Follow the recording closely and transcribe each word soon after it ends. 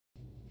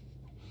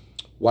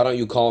Why don't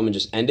you call him and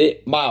just end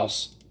it?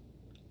 Miles,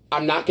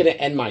 I'm not going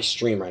to end my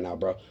stream right now,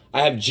 bro.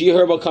 I have G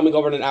Herbo coming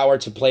over in an hour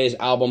to play his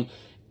album,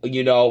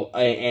 you know,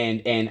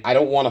 and I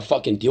don't want to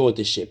fucking deal with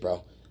this shit,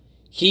 bro.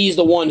 He's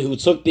the one who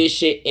took this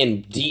shit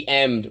and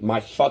DM'd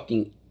my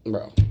fucking...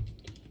 Bro.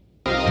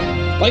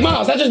 Like,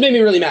 Miles, that just made me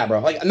really mad,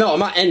 bro. Like, no, I'm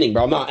not ending,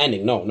 bro. I'm not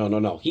ending.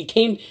 No. He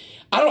came...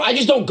 I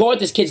just don't go at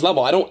this kid's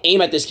level. I don't aim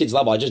at this kid's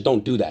level. I just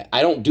don't do that.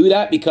 I don't do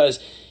that because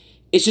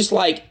it's just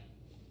like...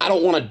 I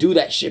don't want to do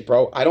that shit,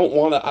 bro. I don't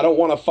want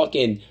to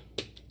fucking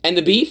end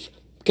the beef.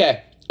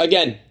 Okay,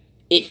 again,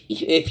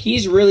 if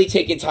he's really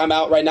taking time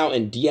out right now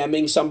and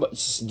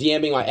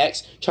DMing my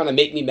ex, trying to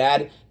make me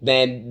mad,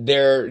 then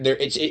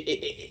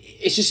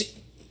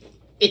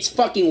it's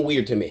fucking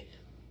weird to me.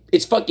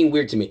 It's fucking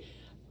weird to me.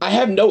 I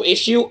have no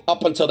issue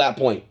up until that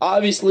point.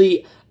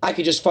 Obviously, I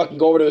could just fucking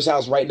go over to his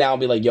house right now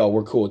and be like, yo,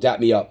 we're cool, dap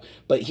me up.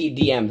 But he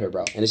DM'd her,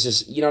 bro. And it's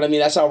just, you know what I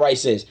mean? That's how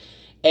Rice is.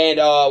 And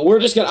we're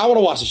just gonna, I want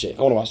to watch the shit.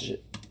 I want to watch the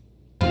shit.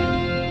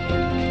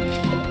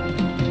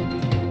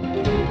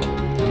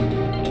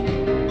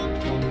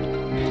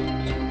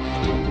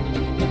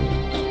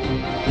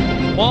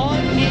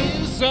 What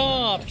is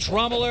up?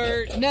 Drum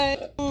alert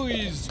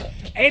news.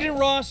 Adin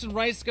Ross and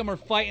Ricegum are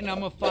fighting. I'm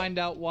going to find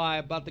out why.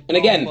 About the. And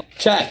again,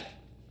 chat.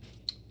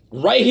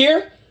 Right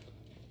here,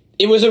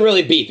 it wasn't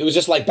really beef. It was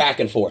just like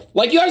back and forth.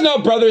 Like, you guys know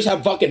brothers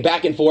have fucking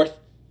back and forth.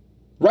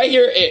 Right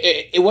here,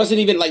 it wasn't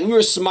even like we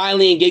were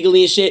smiling and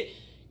giggling and shit.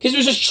 Because it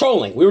was just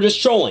trolling. We were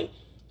just trolling.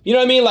 You know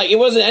what I mean? Like, it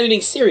wasn't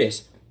anything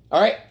serious. All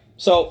right?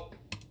 So.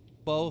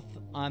 Both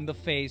on the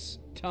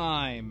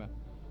FaceTime.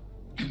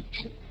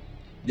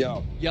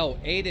 Yo,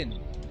 Adin.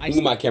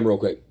 Move my camera real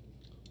quick.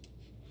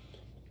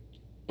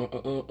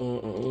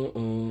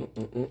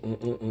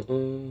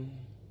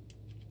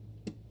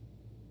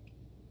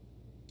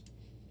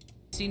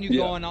 Seen you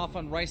going off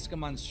on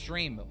Ricegum on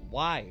stream.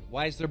 Why?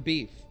 Why is there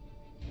beef?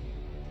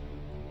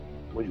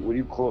 What do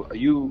you call? Are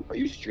you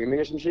streaming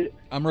or some shit?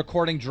 I'm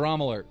recording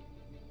Drum Alert.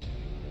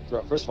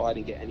 Bro, first of all,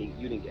 you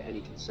didn't get any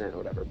consent or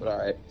whatever. But all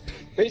right,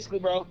 basically,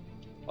 bro,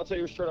 I'll tell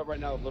you straight up right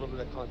now, a little bit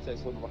of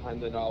context, a little bit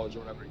behind the knowledge or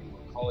whatever you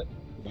want to call it.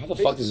 How the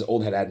fuck does this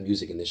old head add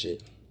music in this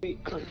shit? See,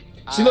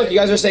 look, you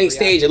guys are saying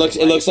stage. It looks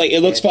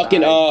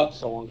fucking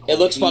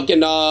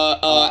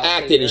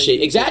acted and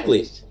shit.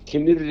 Exactly.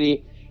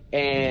 Community,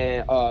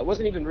 and it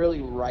wasn't even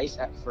really Rice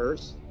at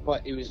first,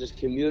 but it was just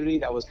community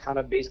that was kind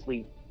of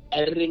basically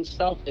editing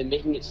stuff and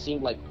making it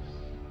seem like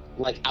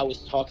I was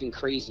talking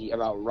crazy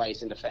about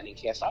Rice and defending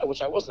KSI,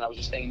 which I wasn't. I was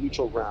just saying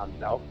neutral ground, you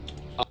know.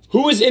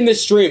 Who was in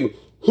this stream?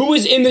 Who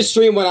was in this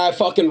stream when I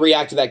fucking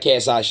react to that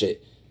KSI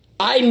shit?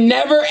 I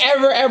never,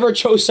 ever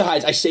chose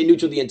sides. I stay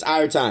neutral the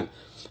entire time.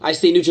 I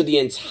stay neutral the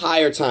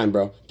entire time,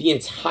 bro. The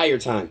entire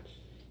time.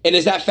 And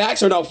is that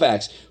facts or no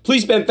facts?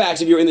 Please spam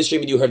facts if you're in the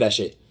stream and you heard that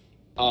shit.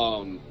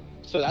 So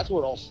that's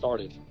where it all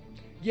started.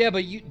 Yeah,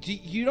 but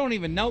you don't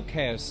even know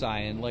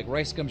KSI, and like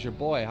Ricegum's your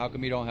boy. How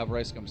come you don't have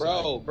Ricegum's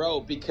side?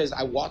 Bro, because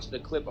I watched the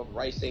clip of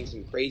Rice saying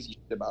some crazy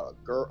shit about a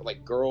girl,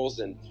 like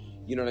girls, and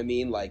you know what I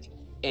mean, like.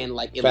 And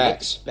like it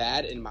Facts. looked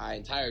bad, and my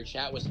entire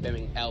chat was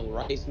spamming L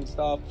Rice and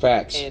stuff.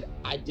 Facts. And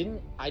I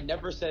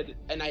never said,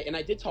 and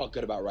I did talk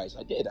good about Rice.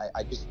 I did.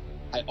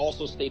 I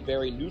also stayed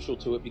very neutral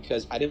to it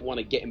because I didn't want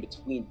to get in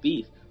between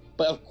beef.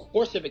 But of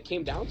course, if it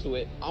came down to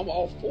it, I'm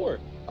all for,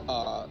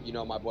 you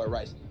know, my boy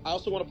Rice. I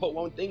also want to put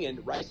one thing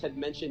in. Rice had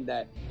mentioned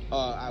that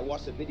I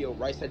watched the video.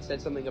 Rice had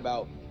said something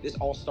about this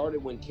all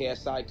started when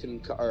KSI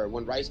couldn't, or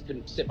when Rice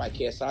couldn't sit by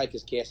KSI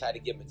because KSI had to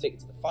give him a ticket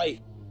to the fight.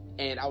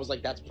 And I was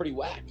like, that's pretty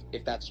whack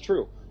if that's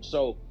true.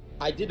 So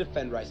I did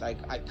defend Rice.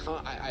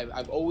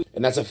 I've always.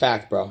 And that's a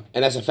fact, bro.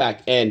 And that's a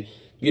fact. And,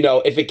 you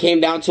know, if it came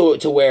down to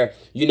it to where,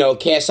 you know,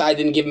 KSI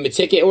didn't give him a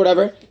ticket or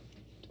whatever,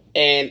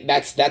 and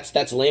that's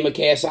lame of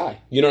KSI.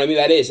 You know what I mean?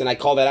 That is. And I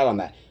call that out on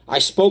that. I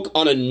spoke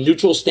on a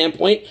neutral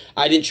standpoint.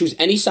 I didn't choose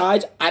any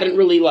sides. I didn't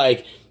really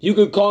like, you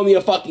could call me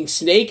a fucking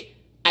snake.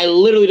 I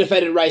literally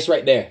defended Rice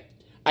right there.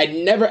 I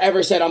never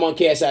ever said I'm on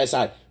KSI's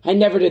side. I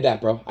never did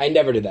that, bro. I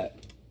never did that.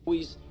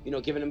 Always, you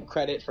know, giving him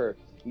credit for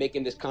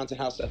making this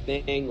content house a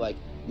thing. Like,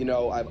 you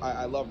know,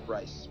 I love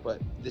Rice,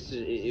 but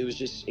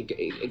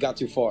it got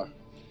too far.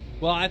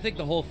 Well, I think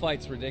the whole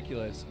fight's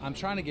ridiculous. I'm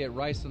trying to get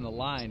Rice on the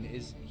line.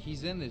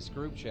 He's in this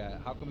group chat?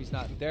 How come he's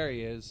not? There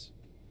he is.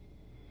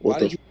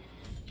 What's good?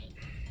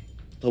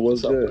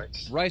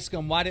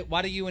 Ricegum,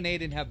 why do you and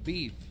Adin have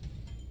beef?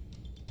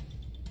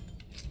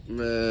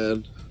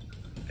 Man,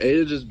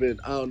 Adin just been,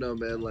 I don't know,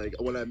 man. Like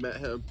when I met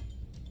him,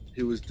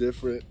 he was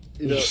different.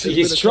 You know,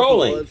 he's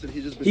trolling.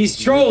 He's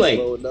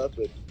trolling.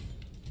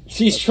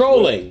 He's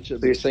trolling. So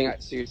you're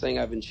saying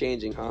I've been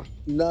changing, huh?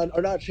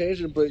 Not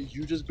changing, but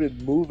you just been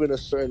moving a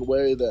certain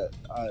way that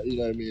you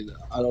know what I mean.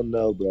 I don't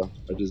know, bro.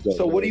 I just don't.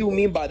 So know. What do you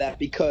mean by that?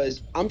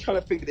 Because I'm trying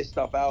to figure this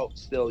stuff out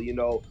still. You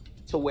know,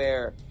 to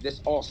where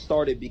this all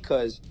started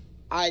because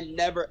I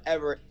never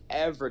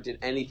ever did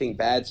anything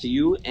bad to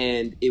you,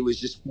 and it was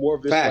just more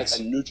of just like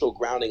a neutral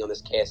grounding on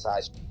this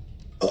KSI.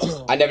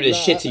 I never did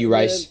shit to you,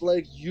 Rice.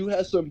 Like you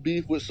had some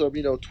beef with some,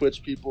 you know,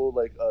 Twitch people,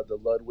 like the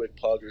Ludwig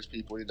Poggers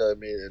people. You know what I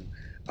mean?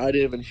 I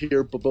didn't even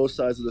hear both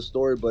sides of the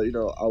story, but you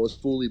know, I was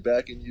fully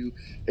backing you.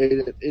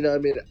 And you know, what I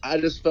mean, I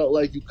just felt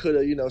like you could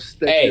have, you know,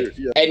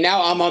 and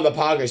now I'm on the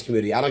Poggers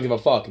community. I don't give a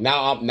fuck.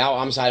 Now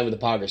I'm siding with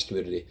the Poggers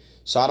community,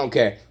 so I don't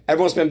care.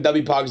 Everyone spam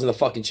W Poggers in the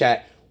fucking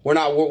chat. We're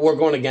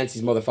going against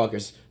these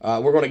motherfuckers.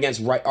 We're going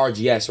against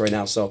RGS right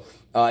now. So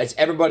it's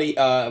everybody.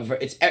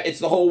 It's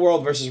the whole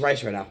world versus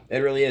Rice right now. It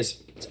really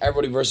is. It's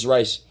everybody versus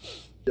Rice.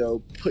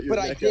 Yo, put your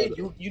But I did.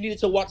 You needed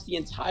to watch the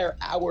entire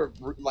hour,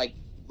 like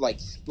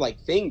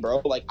thing,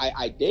 bro. Like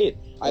I did.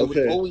 I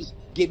would always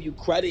give you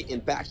credit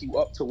and back you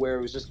up to where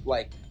it was just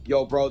like,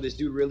 yo, bro, this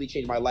dude really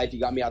changed my life. You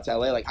got me out to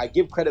LA. Like I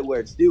give credit where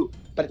it's due.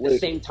 But at the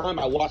same time,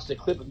 I watched the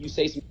clip of you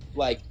say something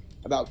like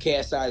about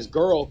KSI's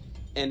girl,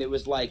 and it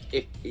was like,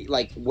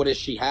 what does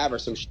she have or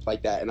some shit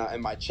like that.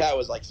 And my chat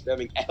was like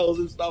spamming L's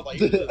and stuff. Like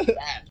it was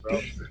bad,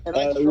 bro. And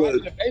I tried to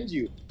defend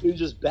you. It was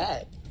just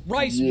bad.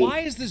 Rice, why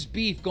is this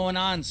beef going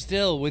on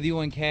still with you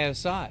and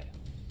KSI?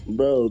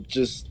 Bro,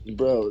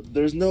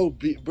 there's no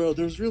beef, bro.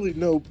 There's really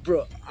no,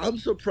 bro. I'm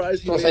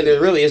surprised.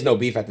 There really is no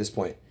beef at this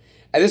point.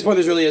 At this point,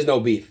 there really is no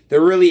beef. There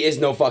really is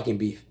no fucking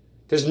beef.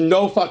 There's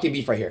no fucking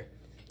beef right here.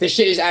 This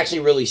shit is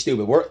actually really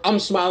stupid. I'm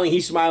smiling,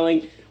 he's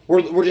smiling.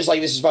 We're just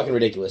like, this is fucking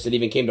ridiculous. It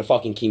even came to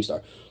fucking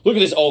Keemstar. Look at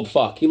this old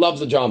fuck. He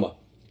loves the drama.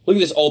 Look at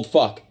this old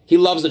fuck. He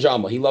loves the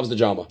drama. He loves the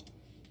drama.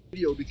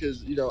 Video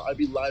because, you know, I'd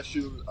be live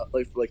shooting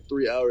for like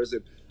 3 hours,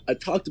 and I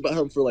talked about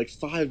him for like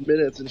 5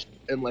 minutes,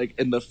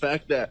 and the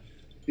fact that,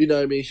 you know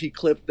what I mean, he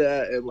clipped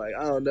that, and like,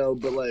 I don't know,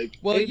 but like,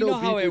 well, you know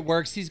how it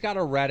works. He's got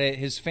a Reddit,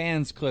 his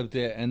fans clipped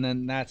it, and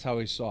then that's how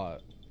he saw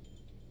it.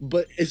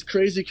 But it's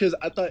crazy because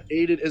I thought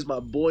Adin is my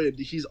boy, and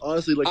he's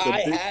honestly like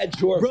the had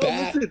your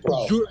back,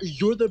 bro.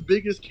 You're the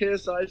biggest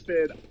KSI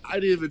fan. I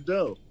didn't even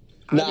know.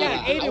 Nah,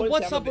 yeah, Adin,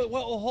 what's up?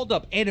 Well, hold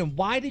up. Adin,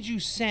 why did you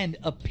send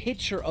a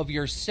picture of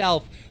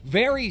yourself,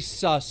 very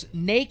sus,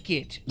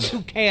 naked,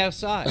 to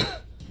KSI?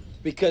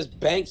 Because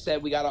Banks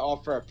said we got to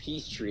offer a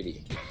peace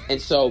treaty.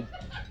 And so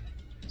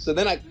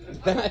then I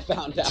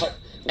found out.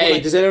 Hey,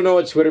 does anyone know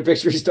what Twitter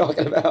picture he's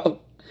talking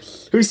about?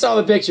 Who saw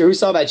the picture? Who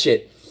saw that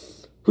shit?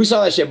 Who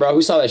saw that shit, bro?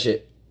 Who saw that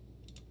shit?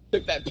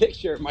 Took that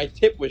picture, my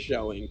tip was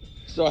showing,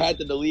 so I had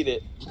to delete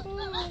it.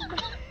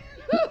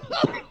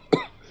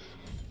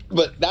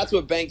 But that's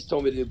what Banks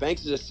told me to do.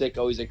 Banks is a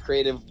sicko. He's a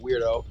creative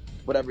weirdo,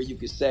 whatever you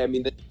could say. I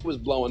mean, the was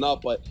blowing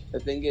up, but the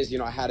thing is, you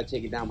know, I had to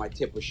take it down. My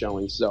tip was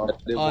showing, so I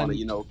didn't want to,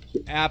 you know.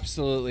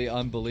 Absolutely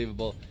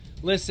unbelievable.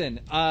 Listen,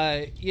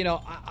 you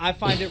know, I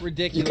find it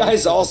ridiculous. You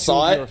guys all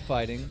saw it.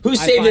 Fighting. Who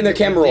saved in their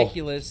camera roll?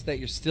 Ridiculous that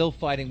you're still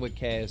fighting with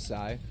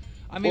KSI.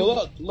 I mean,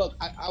 well, look.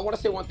 I want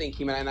to say one thing,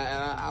 Keeman, and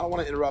I don't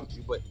want to interrupt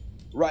you, but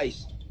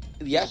Rice,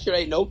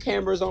 yesterday, no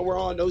cameras were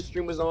on, no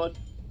stream was on.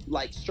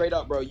 Like, straight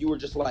up, bro, you were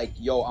just like,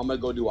 yo, I'm going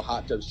to go do a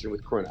hot tub stream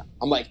with Corina.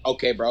 I'm like,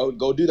 okay, bro,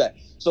 go do that.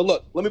 So,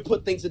 look, let me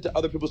put things into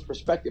other people's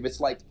perspective. It's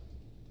like,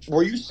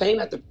 were you saying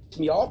that to piss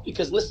me off?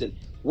 Because, listen,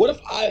 what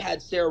if I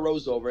had Sarah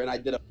Rose over and I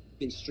did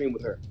a stream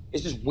with her?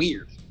 It's just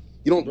weird.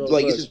 You don't, bro,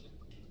 it's just...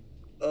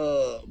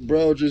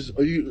 Bro, just,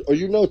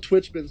 you know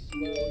Twitch been slow,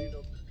 you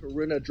know,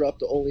 Corina dropped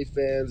the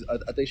OnlyFans.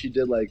 I think she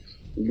did, like,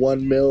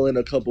 1 mil in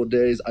a couple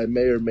days. I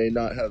may or may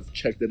not have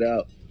checked it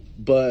out.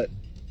 But...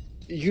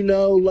 you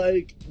know,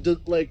 hey,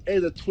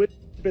 the Twitch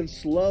been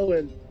slow,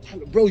 and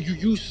bro, you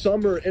use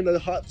Summer in a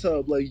hot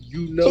tub, like,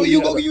 you know. So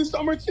you go use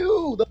Summer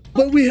too.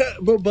 But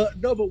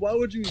but why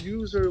would you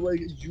use her? Like,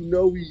 you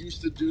know, we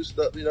used to do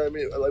stuff. You know what I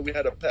mean? Like, we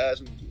had a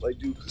pass, like,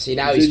 do. See,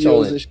 now he's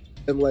trolling.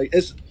 And like,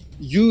 it's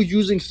you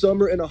using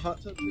Summer in a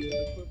hot tub is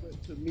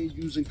equivalent to me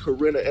using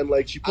Corina, and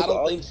like, she put I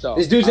don't think so.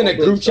 This dude's in a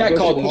group chat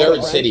called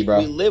Nerd City, bro.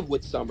 We live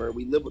with Summer.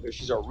 We live with her.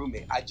 She's our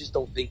roommate. I just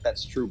don't think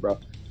that's true, bro.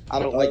 I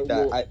don't like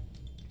that. Well,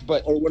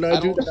 but or when I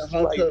do that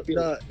hot tub,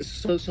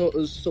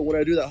 so when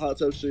I do that hot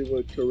tub stream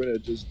with Corina,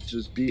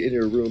 just be in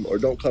your room or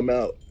don't come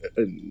out,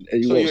 and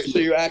you won't. So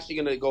you're actually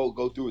gonna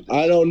go through with this?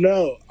 I don't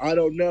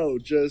know.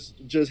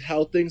 Just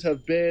how things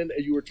have been,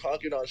 and you were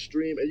talking on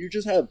stream, and you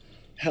just have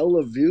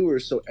hella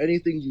viewers. So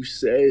anything you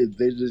say,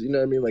 they just, you know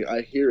what I mean. Like,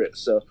 I hear it.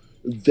 So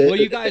well,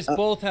 you guys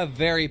both have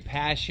very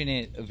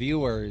passionate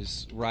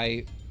viewers,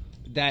 right?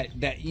 That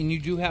and you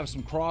do have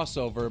some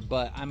crossover,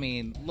 but I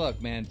mean, look,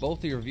 man, both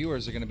of your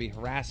viewers are going to be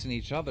harassing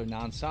each other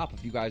nonstop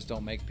if you guys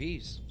don't make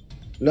peace.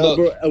 No,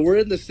 bro, we're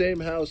in the same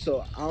house,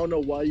 so I don't know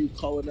why you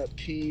calling up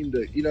Keem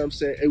to, you know what I'm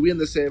saying? Hey, we in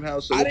the same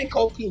house. So I didn't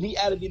call Keem. He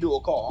added me to a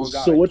call.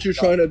 So what you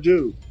trying to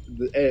do?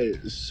 Hey,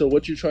 so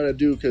what you trying to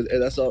do? Because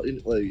that's all,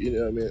 like, you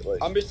know what I mean? Like,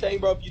 I'm just saying,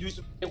 bro, if you do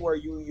something where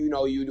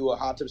you do a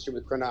hot tub stream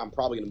with Corina, I'm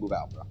probably going to move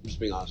out, bro. I'm just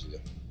being honest with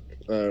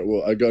you. All right,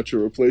 well, I got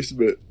your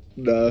replacement.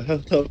 Nah,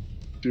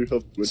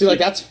 see, like,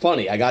 that's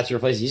funny. I got your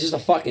replacement. He's just a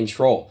fucking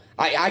troll.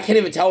 I can't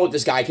even tell with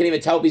this guy. I can't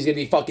even tell if he's going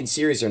to be fucking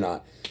serious or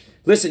not.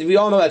 Listen, we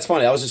all know that's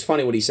funny. That was just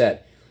funny what he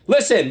said.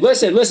 Listen,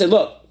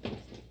 look.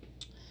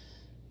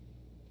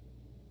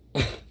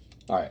 All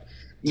right.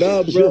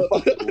 Nah, bro.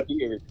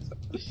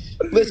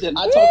 Listen,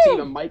 I talked to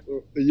even Mike.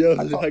 Yo,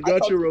 I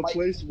got your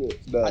replacement.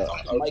 I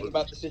talked to Mike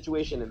about the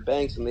situation in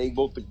Banks, and they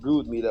both agreed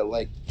with me that,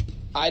 like,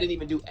 I didn't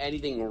even do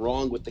anything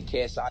wrong with the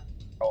KSI.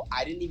 bro.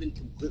 I didn't even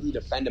completely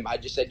defend him. I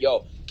just said,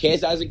 yo,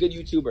 KSI is a good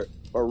YouTuber,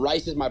 but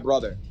Rice is my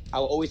brother. I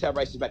will always have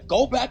Rice's back.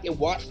 Go back and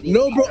watch the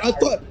No, bro. I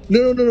thought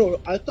no.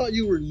 I thought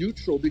you were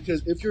neutral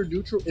because if you're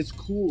neutral, it's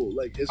cool.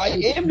 Like it's. I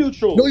cool. am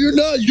neutral. No, you're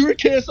not. You're a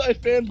KSI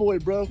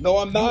fanboy, bro. No,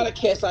 I'm not a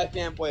KSI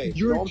fanboy.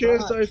 You're no, a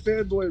KSI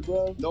fanboy,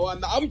 bro. No, I'm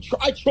not.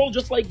 I troll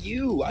just like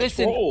you.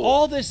 Listen,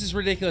 all this is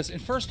ridiculous.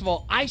 And first of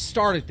all, I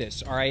started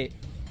this. All right,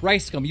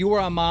 Ricegum, you were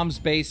on Mom's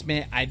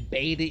Basement. I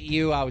baited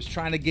you. I was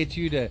trying to get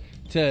you to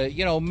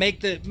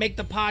make the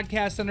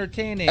podcast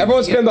entertaining.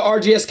 Everyone's spam the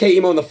RGSK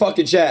emo in the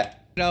fucking chat.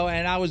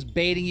 And I was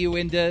baiting you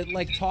into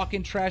like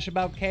talking trash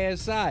about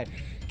KSI.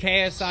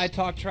 KSI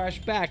talked trash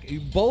back.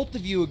 Both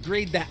of you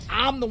agreed that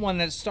I'm the one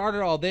that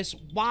started all this.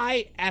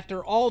 Why,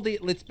 after all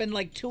it's been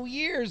like 2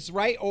 years,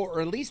 right?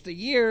 Or at least a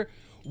year.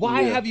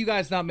 Why have you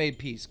guys not made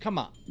peace? Come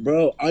on.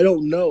 Bro, I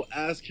don't know.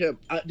 Ask him.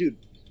 Dude,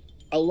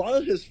 a lot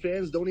of his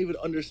fans don't even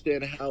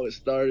understand how it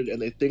started,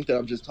 and they think that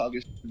I'm just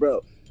talking shit.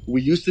 Bro,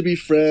 we used to be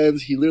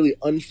friends. He literally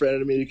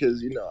unfriended me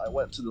because, I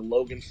went to the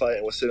Logan fight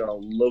and was sitting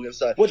on Logan's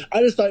side. Which, I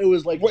just thought it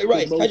was like... Wait,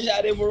 right. Can I just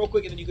add in real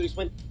quick and then you can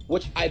explain?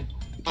 Which by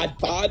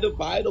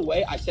the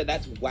way, I said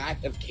that's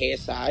whack of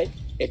KSI,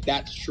 if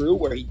that's true,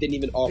 where he didn't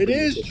even offer. It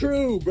is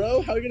true,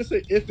 bro. How are you gonna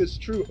say if it's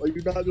true? Are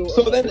you not going?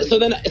 So then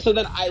I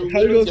literally how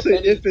are you gonna say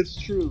if it's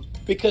true?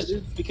 Because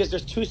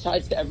there's two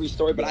sides to every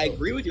story, but I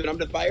agree with you, and I'm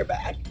gonna fire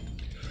back.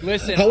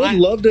 Listen, I would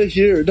love to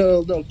hear.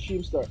 No,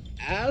 Keemstar.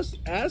 Ask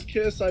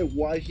KSI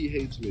why he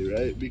hates me,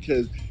 right?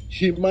 Because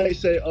he might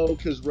say, "Oh,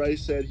 because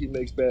Rice said he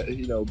makes better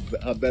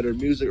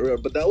music,"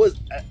 but that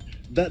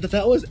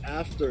was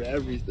after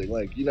everything.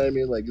 Like, you know what I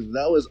mean? Like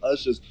that was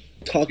us just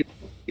talking.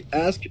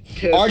 Ask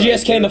KSI.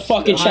 RGSK in the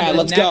fucking chat.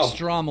 Let's go. Next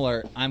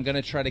Drumler, I'm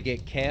gonna try to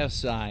get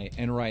KSI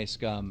and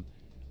Ricegum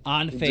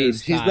on FaceTime. Dude,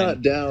 he's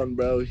not down,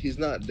 bro. He's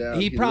not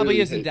down. He probably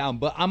isn't down,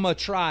 but I'm gonna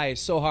try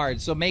so hard.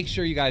 So make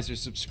sure you guys are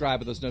subscribed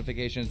with those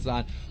notifications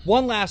on.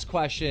 One last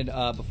question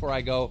before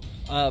I go.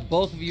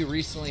 Both of you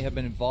recently have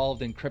been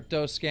involved in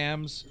crypto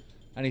scams.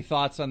 Any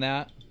thoughts on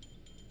that?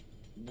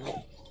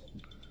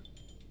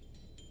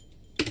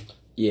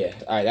 Yeah,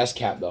 all right, that's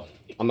cap though.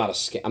 I'm not a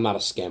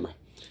scammer.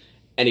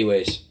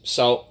 Anyways,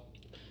 so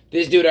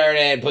this dude already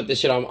had put this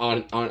shit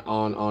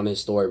on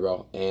his story,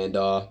 bro, and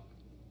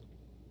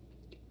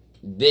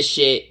this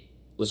shit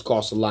was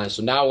crossed the line.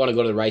 So now I want to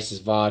go to the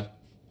Rice's VOD,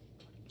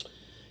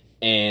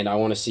 and I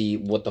want to see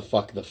what the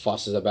fuck the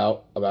fuss is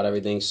about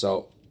everything.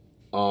 So,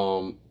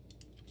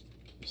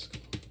 let's go,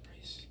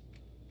 Rice.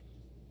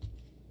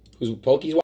 Who's Pokey's?